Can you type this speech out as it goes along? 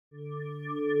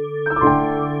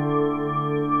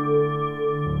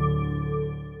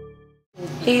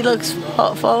he looks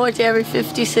forward to every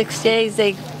 56 days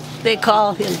they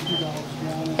call him.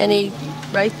 And he,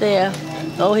 right there,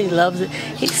 oh, he loves it.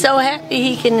 He's so happy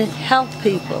he can help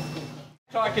people.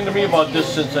 Talking to me about this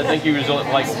since I think he was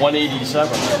like 187.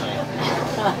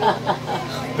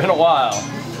 Been a while.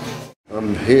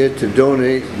 I'm here to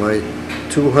donate my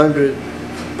 200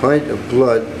 pint of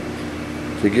blood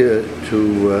to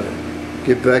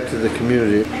give back to the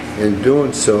community. In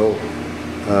doing so,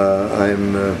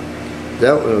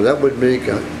 that would make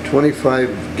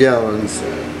 25 gallons,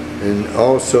 and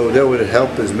also that would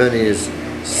help as many as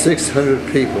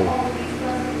 600 people.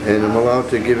 And I'm allowed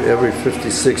to give every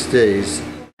 56 days.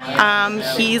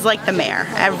 He's like the mayor.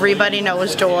 Everybody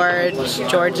knows George.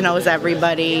 George knows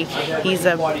everybody. He's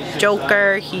a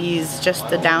joker. He's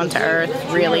just a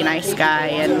down-to-earth, really nice guy,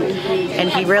 and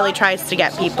he really tries to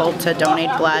get people to donate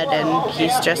blood, and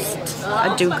he's just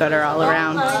a do-gooder all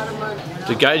around.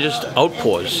 The guy just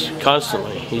outpours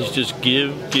constantly. He's just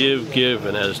give,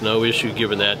 and has no issue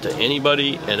giving that to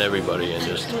anybody and everybody,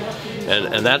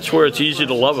 and that's where it's easy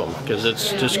to love him, because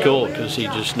it's just cool, because he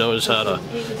just knows how to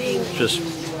just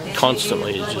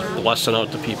constantly just blessing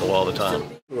out to people all the time.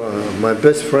 My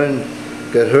best friend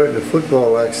got hurt in a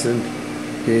football accident.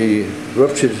 He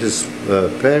ruptured his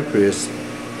pancreas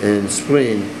and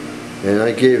spleen, and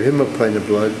I gave him a pint of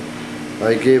blood.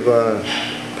 I gave our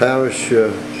parish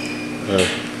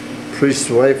priest's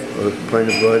wife a pint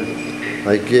of blood.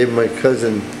 I gave my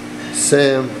cousin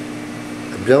Sam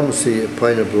Abdelmasi a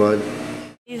pint of blood.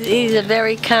 He's a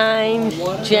very kind,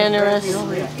 generous,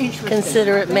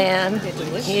 considerate man.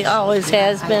 He always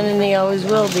has been, and he always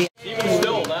will be. Even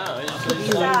still now.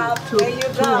 There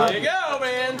you go,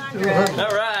 man.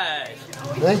 All right.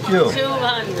 Thank you.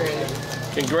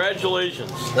 200.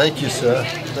 Congratulations. Thank you, sir.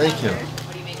 Thank you.